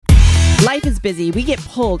Life is busy. We get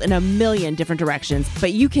pulled in a million different directions,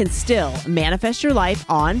 but you can still manifest your life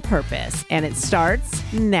on purpose. And it starts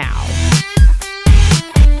now.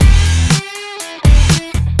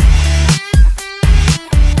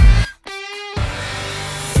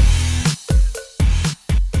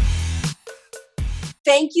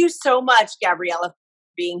 Thank you so much, Gabriela, for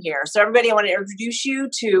being here. So everybody, I want to introduce you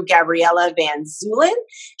to Gabriela Van Zuilen.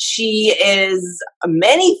 She is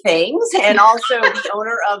many things and also the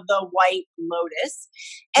owner of the White Lotus.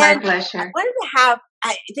 And my pleasure. I wanted to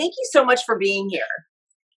thank you so much for being here.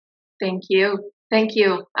 Thank you. Thank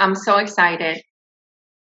you. I'm so excited.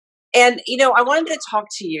 And, I wanted to talk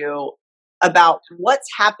to you about what's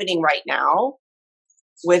happening right now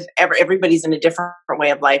with everybody's in a different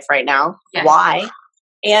way of life right now. Yes. Why?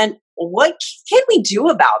 And what can we do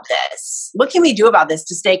about this? What can we do about this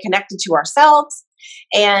to stay connected to ourselves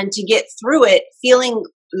and to get through it feeling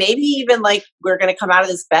maybe even like we're going to come out of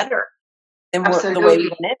this better than the way we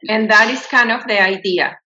went in? And that is kind of the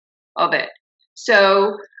idea of it.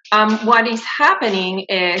 So what is happening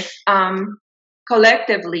is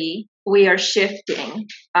collectively we are shifting.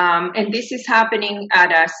 And this is happening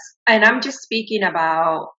at us. And I'm just speaking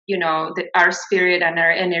about, our spirit and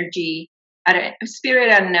our energy at a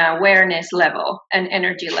spirit and awareness level and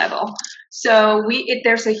energy level. So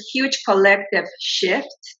there's a huge collective shift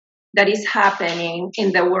that is happening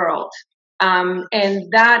in the world. And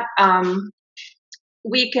that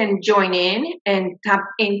we can join in and tap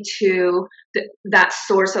into that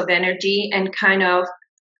source of energy and kind of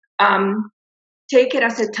take it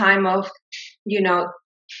as a time of,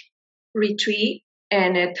 retreat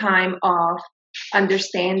and a time of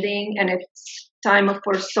understanding and a time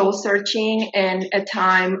for soul searching and a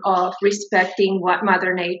time of respecting what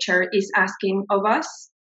Mother Nature is asking of us.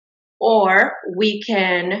 Or we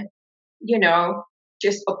can,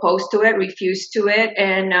 just oppose to it, refuse to it,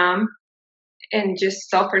 and just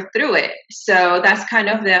suffer through it. So that's kind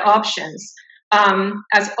of the options.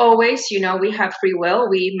 As always, we have free will.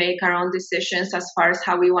 We make our own decisions as far as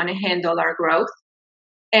how we want to handle our growth.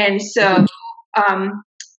 And so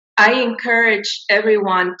I encourage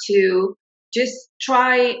everyone to just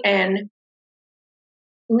try and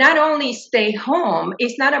not only stay home.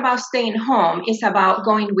 It's not about staying home. It's about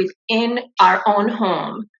going within our own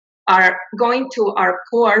home, going to our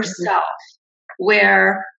core self,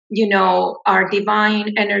 where, our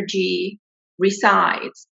divine energy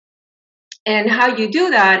resides. And how you do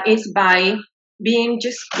that is by being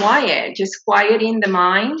just quieting the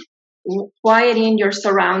mind, quieting your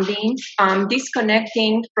surroundings,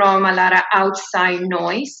 disconnecting from a lot of outside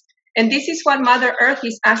noise. And this is what Mother Earth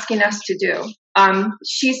is asking us to do.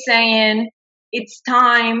 She's saying it's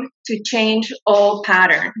time to change all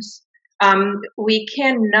patterns. We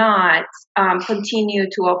cannot continue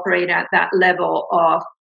to operate at that level of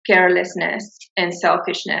carelessness and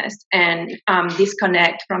selfishness and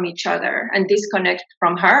disconnect from each other and disconnect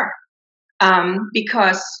from her.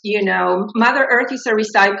 Because, Mother Earth is a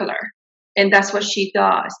recycler, and that's what she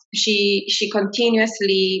does. She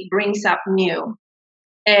continuously brings up new.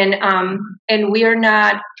 And we're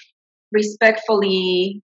not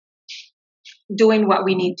respectfully doing what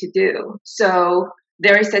we need to do. So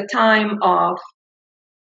there is a time of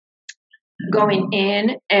going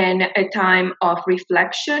in and a time of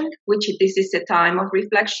reflection, which this is a time of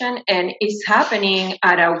reflection, and it's happening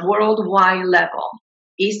at a worldwide level.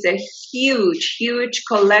 It's a huge, huge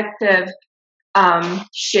collective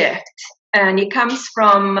shift, and it comes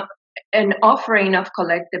from an offering of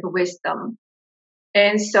collective wisdom.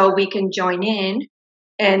 And so we can join in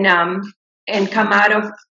and come out of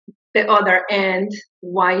the other end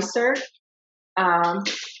wiser,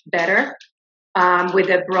 better, with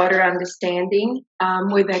a broader understanding,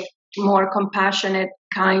 with a more compassionate,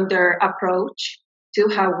 kinder approach to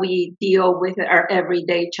how we deal with our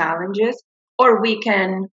everyday challenges, or we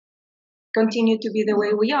can continue to be the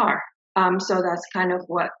way we are. So that's kind of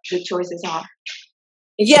what the choices are.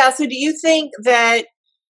 Yeah. So do you think that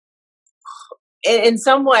in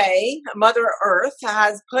some way, Mother Earth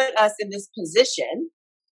has put us in this position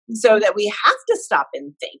so that we have to stop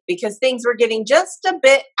and think because things were getting just a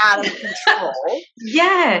bit out of control?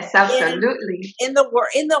 Yes, absolutely. In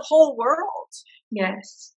the whole world.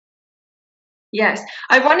 Yes. Yes.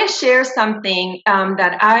 I want to share something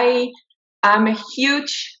that I'm a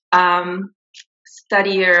huge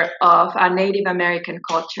studier of Native American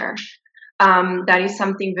culture. That is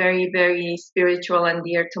something very, very spiritual and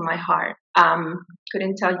dear to my heart.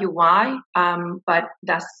 Couldn't tell you why, but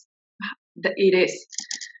it is.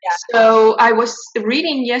 Yeah. So I was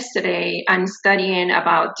reading yesterday and studying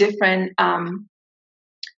about different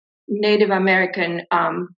Native American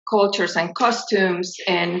cultures and costumes,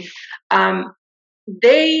 and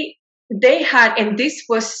they had, and this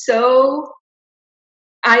was so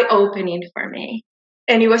eye-opening for me,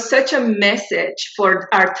 and it was such a message for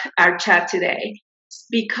our chat today,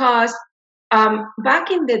 because back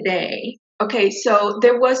in the day, okay, so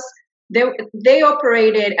they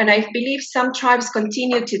operated, and I believe some tribes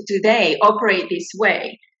continue to today operate this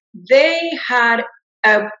way. They had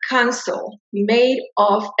a council made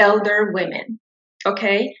of elder women,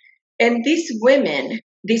 okay? And these women,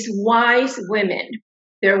 these wise women,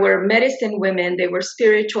 there were medicine women, they were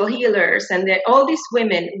spiritual healers, and all these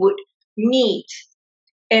women would meet.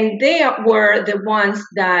 And they were the ones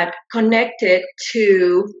that connected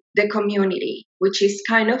to the community, which is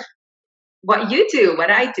kind of what you do, what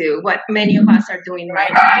I do, what many of us are doing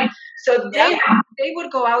right now. So they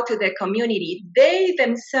would go out to the community. They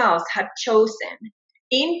themselves had chosen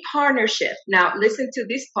in partnership. Now, listen to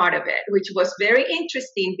this part of it, which was very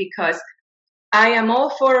interesting, because I am all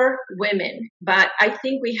for women, but I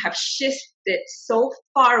think we have shifted so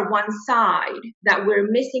far one side that we're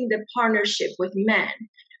missing the partnership with men.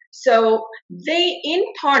 So they, in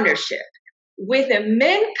partnership with a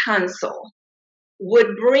men council,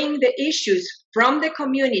 would bring the issues from the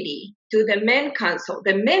community to the men council.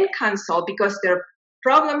 The men council, because they're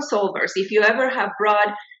problem solvers. If you ever have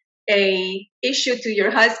brought a issue to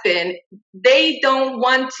your husband, they don't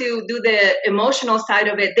want to do the emotional side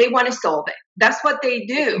of it. They want to solve it. That's what they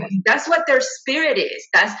do. That's what their spirit is.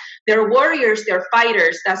 That's, they're warriors, they're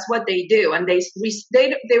fighters. That's what they do. And they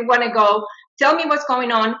want to go, tell me what's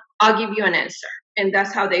going on, I'll give you an answer. And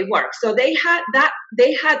that's how they work. So they had that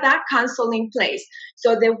council in place.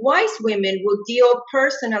 So the wise women will deal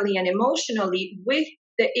personally and emotionally with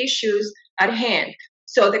the issues at hand.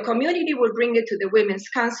 So the community will bring it to the women's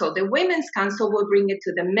council. The women's council will bring it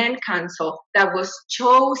to the men council that was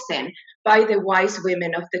chosen by the wise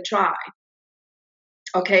women of the tribe.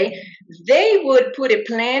 Okay? They would put a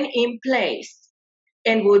plan in place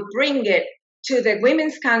and would bring it to the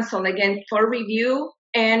women's council again for review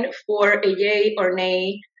and for a yay or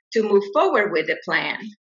nay to move forward with the plan.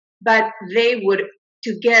 But they would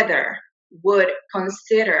together would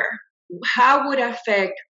consider how would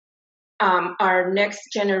affect our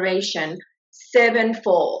next generation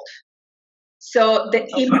sevenfold. So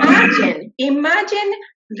imagine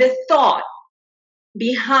the thought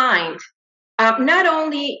behind not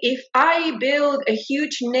only if I build a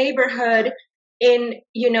huge neighborhood in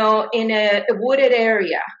a wooded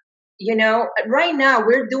area. Right now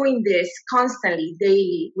we're doing this constantly,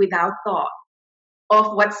 daily, without thought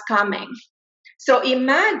of what's coming. So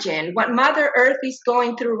imagine what Mother Earth is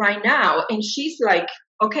going through right now, and she's like,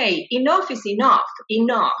 okay, enough is enough.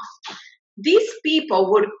 These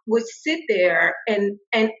people would sit there and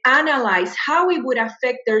analyze how it would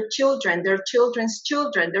affect their children, their children's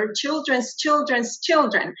children, their children's children's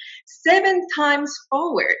children, 7 times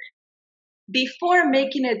forward, before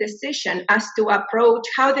making a decision as to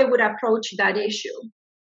how they would approach that issue.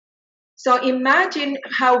 So imagine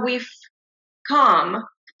how we've come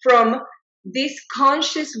from this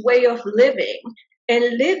conscious way of living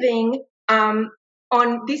and living on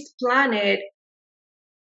this planet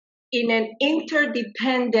in an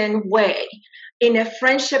interdependent way, in a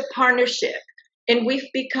friendship partnership. And we've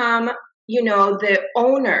become, the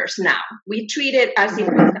owners now. We treat it as if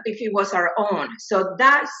it was our own. So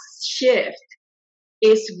that shift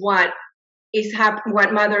is what is happening,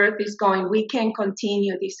 what Mother Earth is going, we can't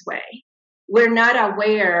continue this way. We're not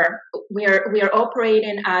aware, we are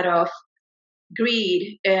operating out of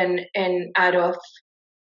greed and out of,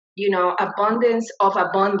 abundance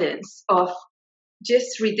of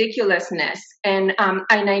just ridiculousness. And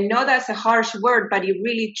I know that's a harsh word, but it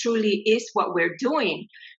really truly is what we're doing.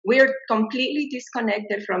 We're completely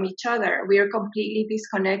disconnected from each other. We are completely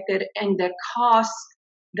disconnected, and the cost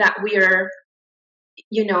that we are,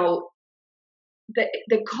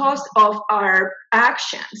 the cost of our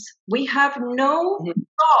actions. We have no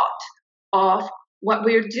thought of what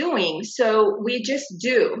we're doing. So we just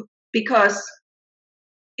do because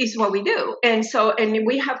it's what we do. And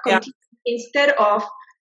we have continued, instead of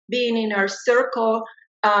being in our circle,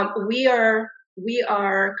 we are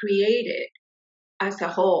created as a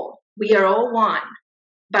whole. We are all one,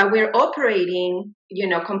 but we're operating,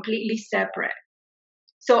 completely separate.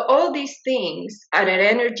 So all these things at an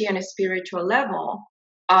energy and a spiritual level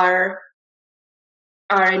are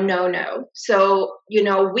a no-no. So,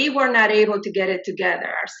 we were not able to get it together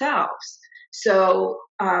ourselves. So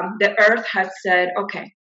the earth has said,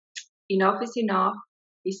 okay, enough is enough.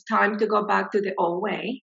 It's time to go back to the old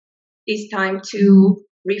way. It's time to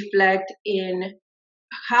reflect in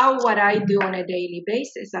how what I do on a daily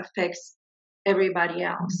basis affects everybody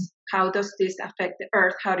else. How does this affect the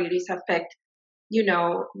earth? How did this affect,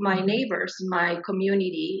 my neighbors, my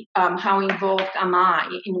community? How involved am I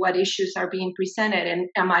in what issues are being presented, and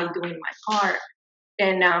am I doing my part?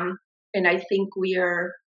 And I think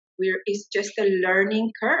it's just a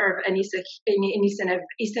learning curve, and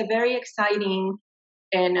it's a very exciting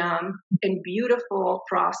and beautiful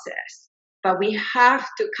process. But we have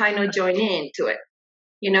to kind of join into it.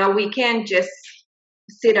 We can't just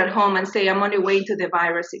sit at home and say, I'm on the way to the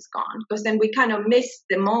virus is gone, because then we kind of miss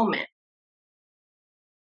the moment.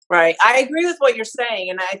 Right. I agree with what you're saying.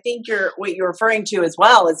 And I think what you're referring to as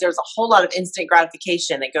well is there's a whole lot of instant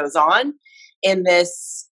gratification that goes on in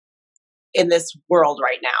this world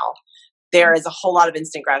right now. There is a whole lot of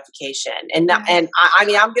instant gratification. And I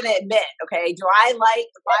mean, I'm going to admit, okay, do I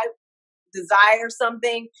desire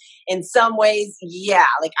something in some ways? Yeah.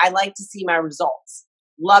 Like, I like to see my results.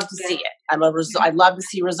 Love to see it. I love to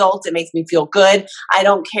see results. It makes me feel good. I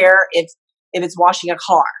don't care if it's washing a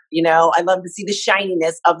car, I love to see the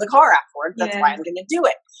shininess of the car afterwards. That's why I'm going to do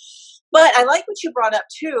it. But I like what you brought up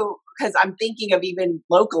too, because I'm thinking of even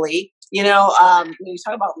locally, when you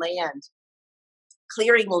talk about land,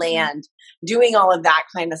 clearing land, doing all of that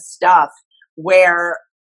kind of stuff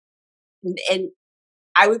and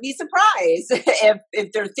I would be surprised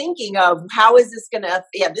if they're thinking of how is this going to,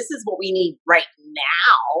 this is what we need right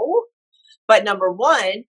now. But number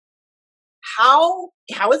one, how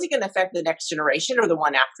is it going to affect the next generation or the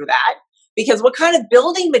one after that? Because what kind of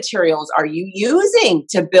building materials are you using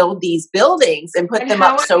to build these buildings and put them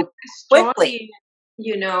up so quickly?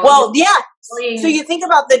 Well, yeah. So you think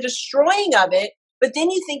about the destroying of it, but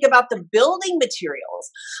then you think about the building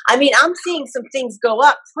materials. I mean, I'm seeing some things go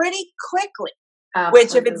up pretty quickly. Absolutely.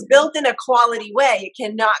 Which if it's built in a quality way, it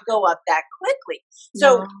cannot go up that quickly.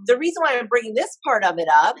 So the reason why I'm bringing this part of it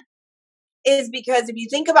up is because if you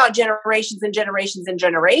think about generations and generations and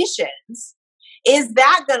generations, is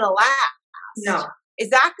that going to last? No. Is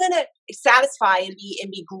that going to satisfy and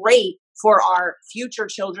be great for our future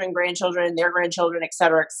children, grandchildren, and their grandchildren, et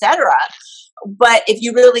cetera, et cetera? But if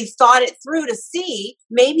you really thought it through to see,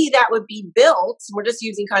 maybe that would be built. We're just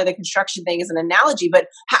using kind of the construction thing as an analogy, but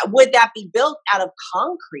would that be built out of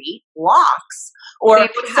concrete blocks or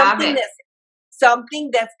something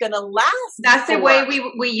that's going to last? That's the way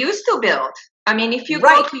we used to build. I mean, if you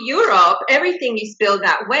go to Europe, everything is built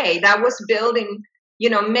that way. That was built in,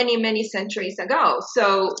 many, many centuries ago.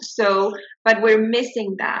 So, but we're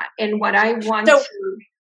missing that. And what I want to...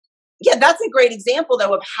 Yeah, that's a great example,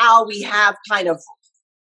 though, of how we have kind of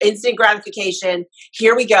instant gratification.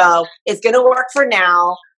 Here we go. It's going to work for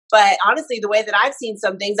now. But honestly, the way that I've seen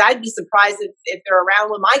some things, I'd be surprised if they're around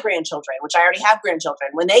with my grandchildren, which I already have grandchildren,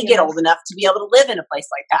 when they get old enough to be able to live in a place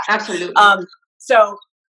like that. Absolutely. So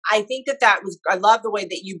I think I love the way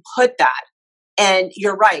that you put that. And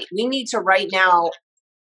you're right. We need to right now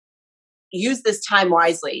use this time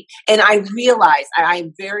wisely. And I realize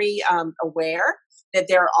I'm very aware that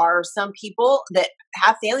there are some people that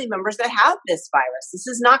have family members that have this virus. This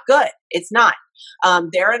is not good. It's not.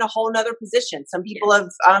 They're in a whole nother position. Some people have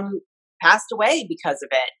passed away because of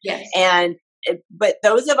it. Yes. But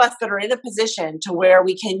those of us that are in a position to where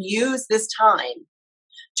we can use this time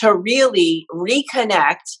to really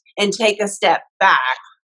reconnect and take a step back,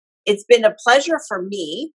 it's been a pleasure for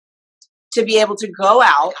me to be able to go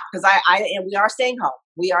out, because and we are staying home.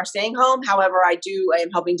 We are staying home. However, I am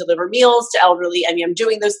helping deliver meals to elderly. I mean, I'm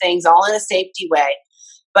doing those things all in a safety way.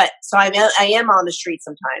 But so I am on the street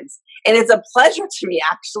sometimes. And it's a pleasure to me,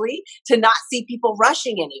 actually, to not see people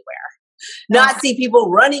rushing anywhere, not see people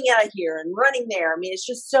running out of here and running there. I mean, it's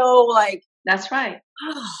just so like... That's right.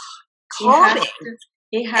 Calming.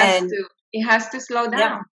 It has to slow down.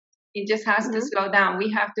 Yeah. It just has to slow down.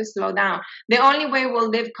 We have to slow down. The only way we'll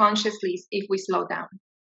live consciously is if we slow down.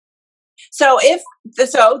 So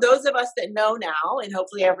those of us that know now, and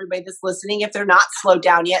hopefully everybody that's listening, if they're not slowed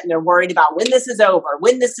down yet and they're worried about when this is over,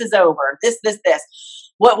 this,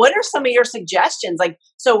 what are some of your suggestions? Like,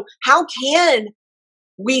 so how can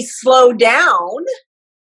we slow down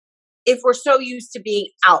if we're so used to being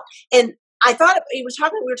out? And I thought we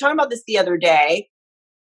were talking about this the other day,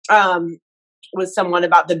 with someone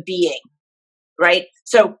about the being, right?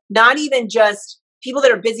 So not even just people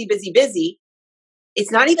that are busy. It's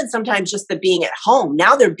not even sometimes just the being at home.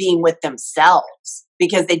 Now they're being with themselves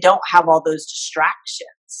because they don't have all those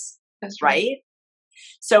distractions. That's right.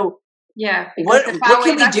 So yeah, what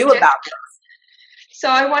can we do about this? So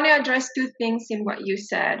I want to address two things in what you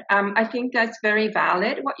said. I think that's very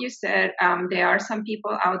valid, what you said. There are some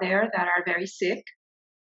people out there that are very sick.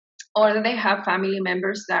 or they have family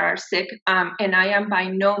members that are sick. And I am by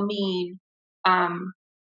no means,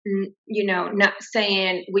 not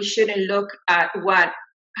saying we shouldn't look at what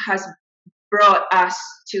has brought us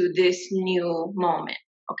to this new moment.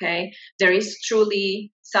 Okay, there is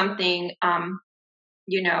truly something,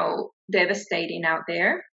 devastating out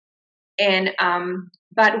there, and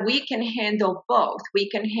but we can handle both. We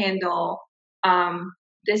can handle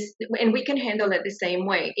this, and we can handle it the same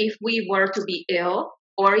way if we were to be ill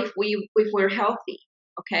or if we're healthy.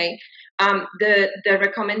 Okay, the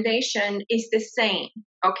recommendation is the same.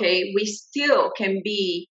 Okay, we still can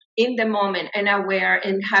be in the moment and aware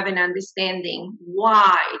and have an understanding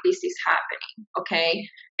why this is happening. Okay,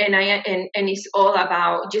 and it's all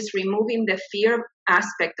about just removing the fear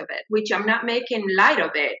aspect of it, which I'm not making light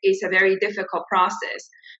of it. It's a very difficult process,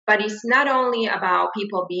 but it's not only about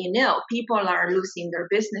people being ill. People are losing their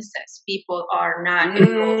businesses. People are not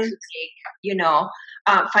able to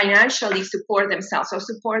financially support themselves or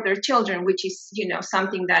support their children, which is,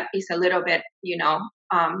 something that is a little bit,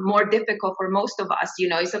 more difficult for most of us.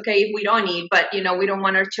 It's okay if we don't eat, but, we don't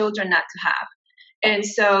want our children not to have. And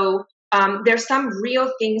so there's some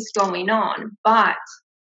real things going on, but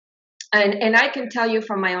and I can tell you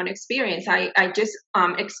from my own experience, I just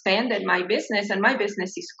expanded my business, and my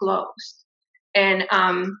business is closed. And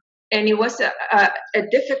it was a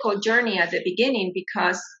difficult journey at the beginning,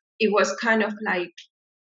 because it was kind of like,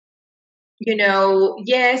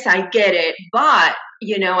 yes, I get it, but,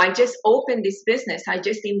 I just opened this business. I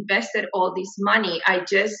just invested all this money. I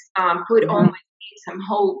just put all my some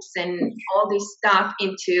hopes and all this stuff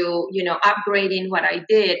into, upgrading what I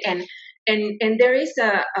did. And there is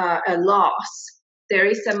a loss. There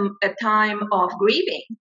is a time of grieving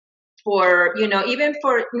for, even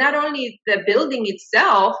for not only the building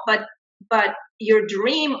itself, but your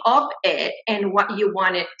dream of it and what you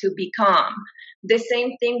want it to become. The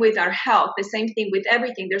same thing with our health, the same thing with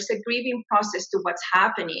everything. There's a grieving process to what's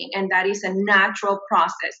happening, and that is a natural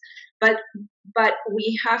process. But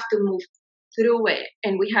we have to move through it,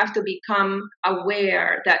 and we have to become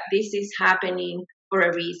aware that this is happening for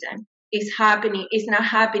a reason. It's happening. It's not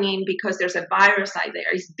happening because there's a virus out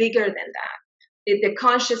there. It's bigger than that. The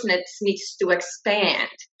consciousness needs to expand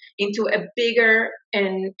into a bigger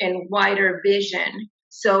and wider vision,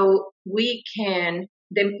 so we can.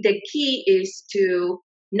 The key is to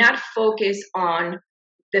not focus on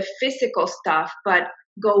the physical stuff, but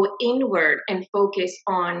go inward and focus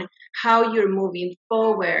on how you're moving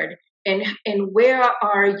forward and where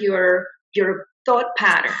are your thought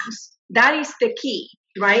patterns. That is the key,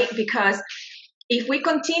 right? Because if we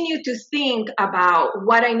continue to think about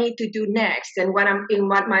what I need to do next and what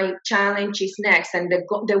my challenge is next, and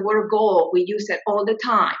the word goal, we use it all the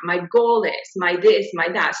time. My goal is my this, my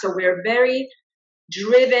that. So we're very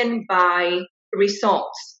driven by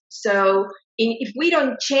results. So if we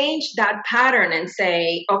don't change that pattern and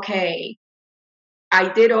say, okay, I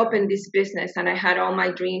did open this business and I had all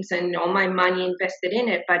my dreams and all my money invested in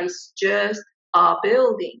it, but it's just a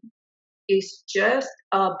building. It's just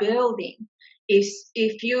a building.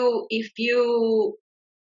 If you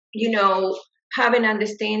have an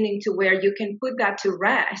understanding to where you can put that to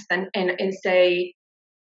rest and say,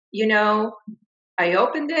 I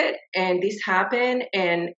opened it and this happened,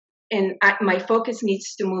 and my focus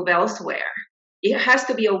needs to move elsewhere. It has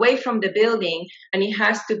to be away from the building, and it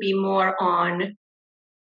has to be more on,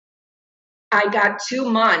 I got 2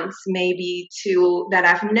 months maybe that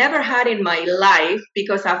I've never had in my life,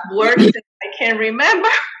 because I've worked since I can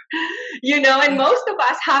remember, and most of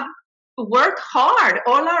us have worked hard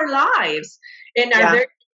all our lives and are very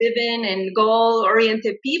driven and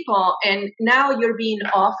goal-oriented people. And now you're being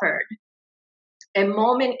offered a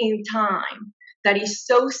moment in time that is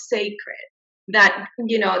so sacred, that,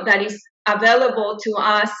 that is available to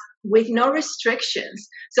us with no restrictions.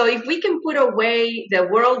 So if we can put away the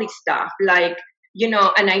worldly stuff, like,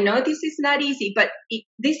 and I know this is not easy, but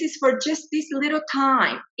this is for just this little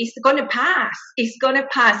time. It's going to pass. It's going to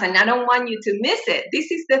pass. And I don't want you to miss it.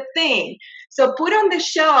 This is the thing. So put on the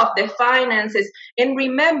shelf the finances, and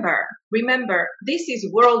remember, this is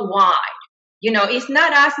worldwide. It's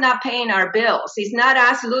not us not paying our bills. It's not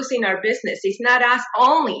us losing our business. It's not us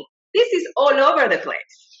only. This is all over the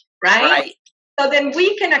place, right? So then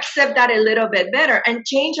we can accept that a little bit better and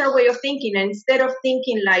change our way of thinking. And instead of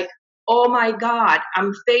thinking like, oh my God,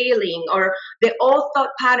 I'm failing, or the old thought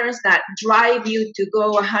patterns that drive you to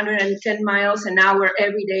go 110 miles an hour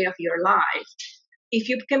every day of your life. If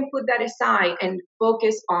you can put that aside and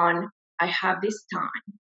focus on, I have this time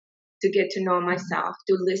to get to know myself,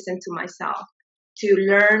 to listen to myself, to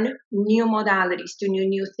learn new modalities, to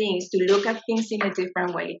new things, to look at things in a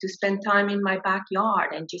different way, to spend time in my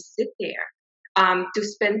backyard and just sit there, to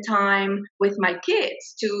spend time with my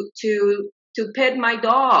kids, to pet my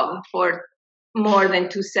dog for more than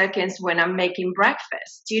 2 seconds when I'm making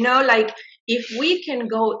breakfast. Like if we can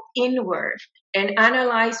go inward and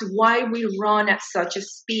analyze why we run at such a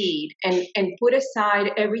speed and put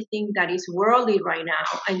aside everything that is worldly right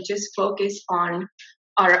now and just focus on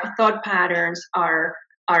our thought patterns, our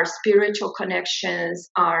spiritual connections,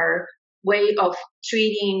 our way of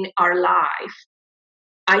treating our life,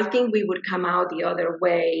 I think we would come out the other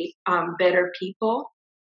way, better people,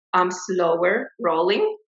 slower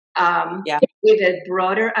rolling, with a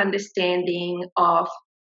broader understanding of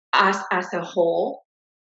us as a whole,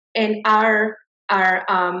 and our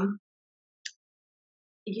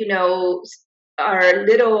little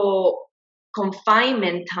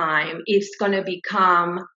confinement time is going to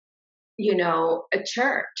become, a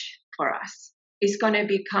church for us. It's going to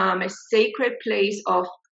become a sacred place of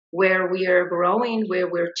where we are growing, where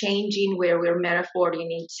we're changing, where we're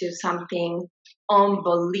metaphoring into something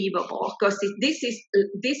unbelievable. Because this is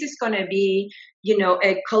going to be,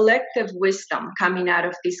 a collective wisdom coming out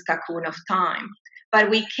of this cocoon of time. But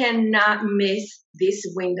we cannot miss this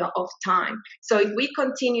window of time. So if we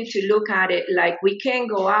continue to look at it like we can't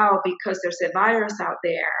go out because there's a virus out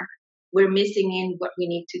there, we're missing in what we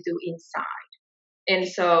need to do inside. And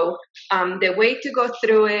so the way to go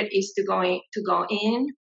through it is to go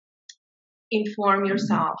in, inform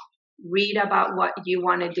yourself, read about what you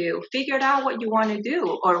want to do, figure out what you want to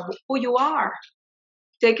do or who you are.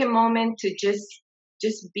 Take a moment to just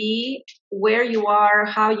be where you are,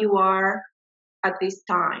 how you are at this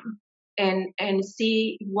time, and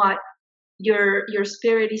see what your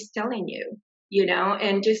spirit is telling you,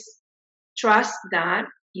 and just trust that,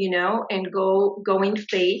 and go in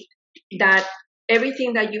faith that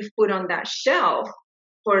everything that you've put on that shelf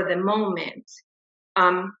for the moment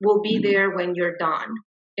will be there when you're done,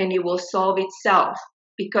 and it will solve itself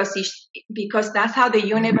because that's how the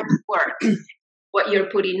universe works. What you're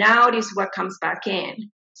putting out is what comes back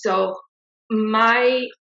in. So my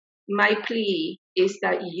plea is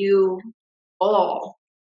that you all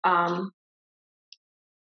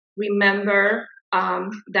remember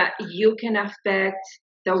that you can affect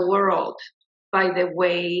the world by the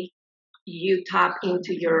way you tap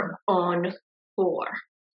into your own core.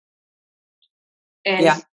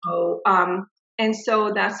 And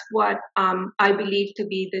so that's what I believe to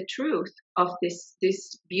be the truth of this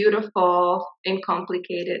beautiful and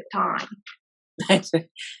complicated time.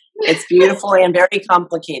 It's beautiful and very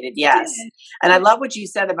complicated, yes. And I love what you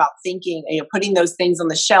said about thinking, putting those things on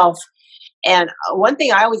the shelf. And one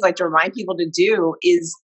thing I always like to remind people to do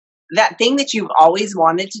is that thing that you've always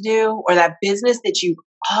wanted to do, or that business that you've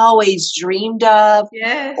always dreamed of,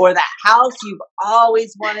 or that house you've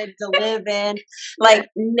always wanted to live in. Like,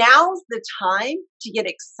 now's the time to get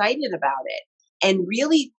excited about it and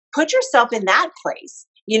really put yourself in that place.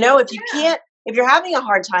 If you're having a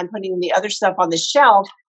hard time putting the other stuff on the shelf,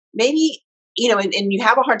 maybe, and you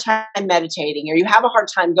have a hard time meditating, or you have a hard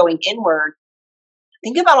time going inward,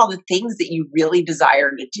 think about all the things that you really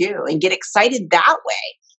desire to do and get excited that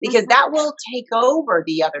way, because that will take over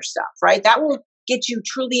the other stuff, right? That will get you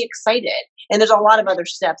truly excited. And there's a lot of other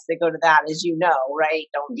steps that go to that, as you know, right?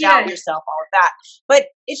 Don't doubt yourself, all of that. But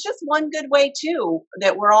it's just one good way too,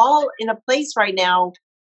 that we're all in a place right now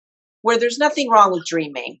where there's nothing wrong with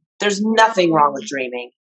dreaming. There's nothing wrong with dreaming.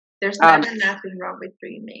 There's never nothing wrong with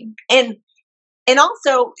dreaming. And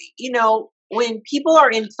also, when people are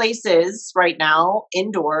in places right now,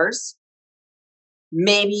 indoors,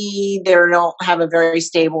 maybe they don't have a very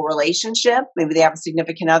stable relationship. Maybe they have a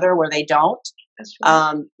significant other where they don't. That's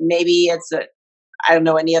right. Maybe it's I don't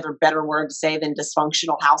know any other better word to say than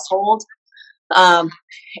dysfunctional household.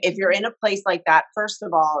 If you're in a place like that, first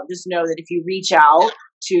of all, just know that if you reach out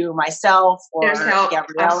to myself or Gabriela,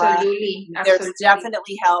 Absolutely. There's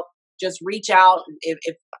definitely help. Just reach out.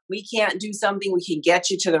 If we can't do something, we can get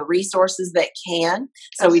you to the resources that can.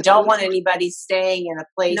 So we don't want anybody staying in a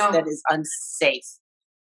place that is unsafe.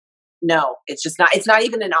 No, it's just not. It's not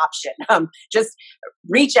even an option. Just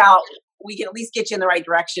reach out. We can at least get you in the right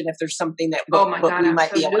direction if there's something that we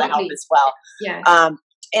might be able to help as well. Yeah.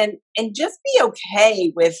 And just be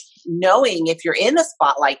okay with knowing if you're in a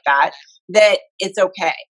spot like that it's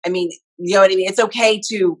okay. I mean, you know what I mean? It's okay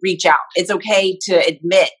to reach out. It's okay to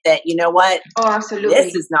admit that, you know what? Oh, absolutely.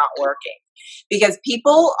 This is not working. Because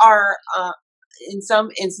people are, in some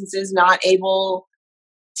instances, not able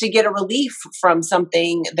to get a relief from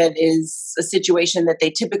something that is a situation that they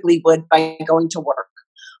typically would by going to work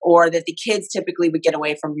or that the kids typically would get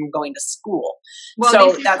away from going to school. Well,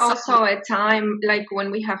 so this is also a time like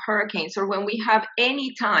when we have hurricanes or when we have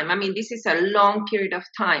any time. I mean, this is a long period of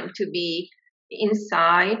time to be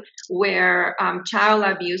inside where child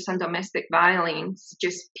abuse and domestic violence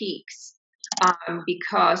just peaks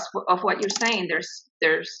because of what you're saying.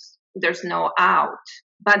 There's no out,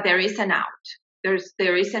 but there is an out. There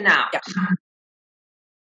is an out.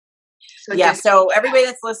 Yeah. So everybody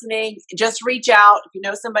that's listening, just reach out. If you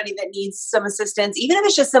know somebody that needs some assistance, even if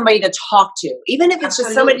it's just somebody to talk to, even if it's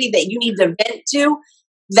just somebody that you need to vent to,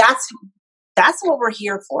 that's what we're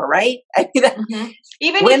here for, right? Even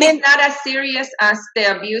if it's not as serious as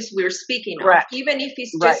the abuse we're speaking of, even if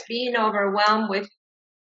it's just being overwhelmed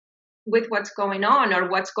with what's going on or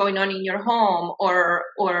what's going on in your home or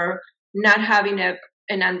not having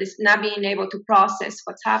not being able to process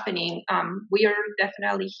what's happening, we are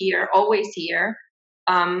definitely here, always here.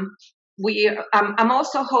 I'm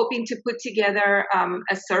also hoping to put together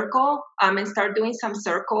a circle and start doing some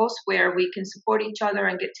circles where we can support each other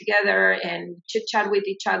and get together and chit chat with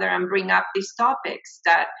each other and bring up these topics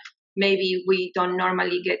that maybe we don't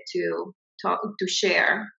normally get to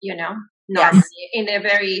share, normally in a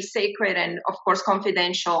very sacred and of course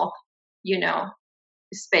confidential,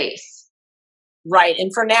 space. Right. And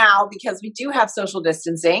for now, because we do have social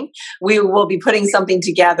distancing, we will be putting something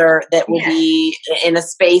together that will be in a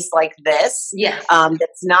space like this. Yes.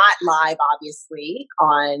 That's not live, obviously,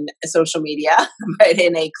 on social media, but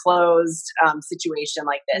in a closed situation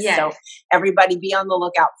like this. Yes. So everybody be on the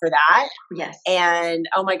lookout for that. Yes. And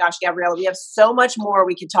oh my gosh, Gabriela, we have so much more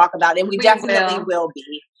we could talk about, and we definitely will be.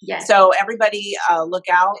 Yes. So everybody look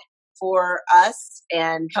out for us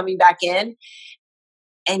and coming back in.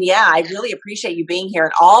 And yeah, I really appreciate you being here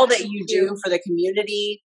and all that you do for the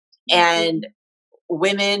community and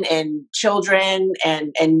women and children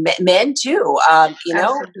and men too.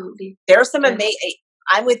 Absolutely. There's some amazing.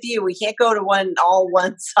 I'm with you. We can't go to one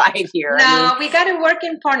side here. No, we got to work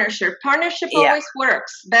in partnership. Partnership always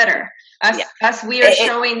works better, as we are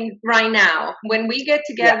showing right now. When we get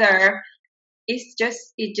together. It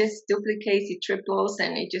just duplicates, it triples,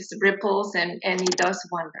 and it just ripples, and it does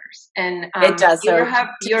wonders. And it does. You're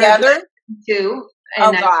together too.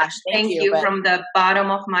 And thank you from the bottom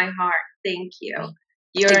of my heart. Thank you.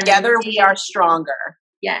 Together we are stronger.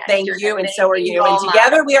 Yes. Thank you, and so are you. And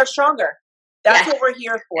together we are stronger. That's what we're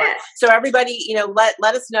here for. Yes. So everybody,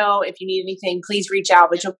 let us know if you need anything. Please reach out,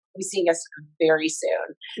 but you'll be seeing us very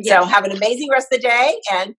soon. Yes. So have an amazing rest of the day,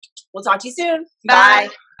 and we'll talk to you soon. Bye.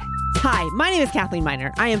 Hi, my name is Kathleen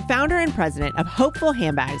Miner. I am founder and president of Hopeful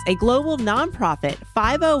Handbags, a global nonprofit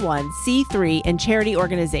 501c3 and charity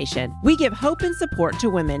organization. We give hope and support to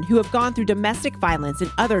women who have gone through domestic violence and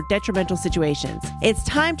other detrimental situations. It's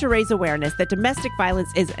time to raise awareness that domestic violence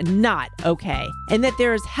is not okay and that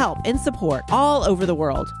there is help and support all over the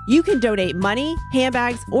world. You can donate money,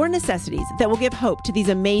 handbags, or necessities that will give hope to these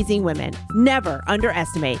amazing women. Never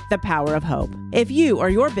underestimate the power of hope. If you or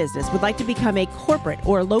your business would like to become a corporate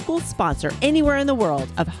or local sponsor anywhere in the world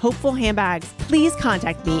of Hopeful Handbags, please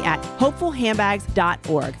contact me at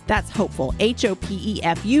hopefulhandbags.org. That's hopeful,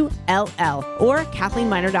 HOPEFULL, or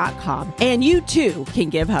KathleenMiner.com. And you too can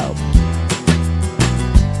give hope.